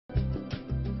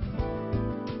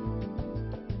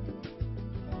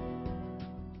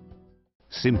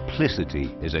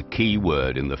Simplicity is a key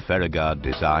word in the Ferroguard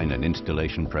design and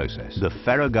installation process. The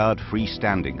Ferroguard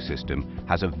freestanding system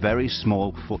has a very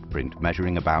small footprint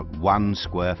measuring about 1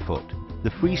 square foot.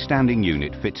 The freestanding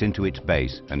unit fits into its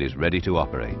base and is ready to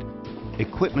operate.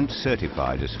 Equipment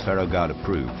certified as Ferroguard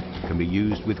approved can be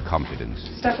used with confidence.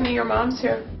 Stephanie, your mom's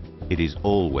here. It is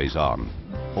always on,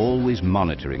 always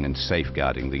monitoring and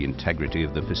safeguarding the integrity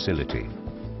of the facility.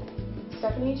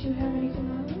 Stephanie, do you have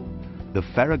anything on you? The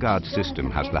Ferroguard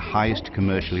system has the highest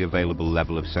commercially available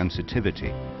level of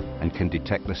sensitivity and can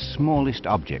detect the smallest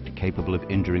object capable of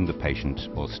injuring the patients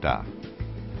or staff.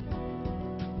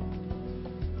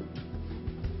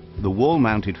 The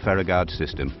wall-mounted Ferroguard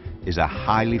system is a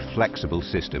highly flexible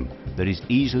system that is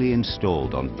easily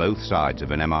installed on both sides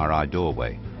of an MRI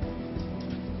doorway.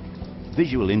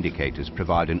 Visual indicators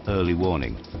provide an early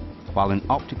warning, while an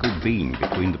optical beam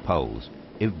between the poles,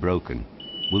 if broken,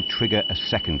 will trigger a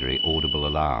secondary audible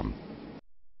alarm.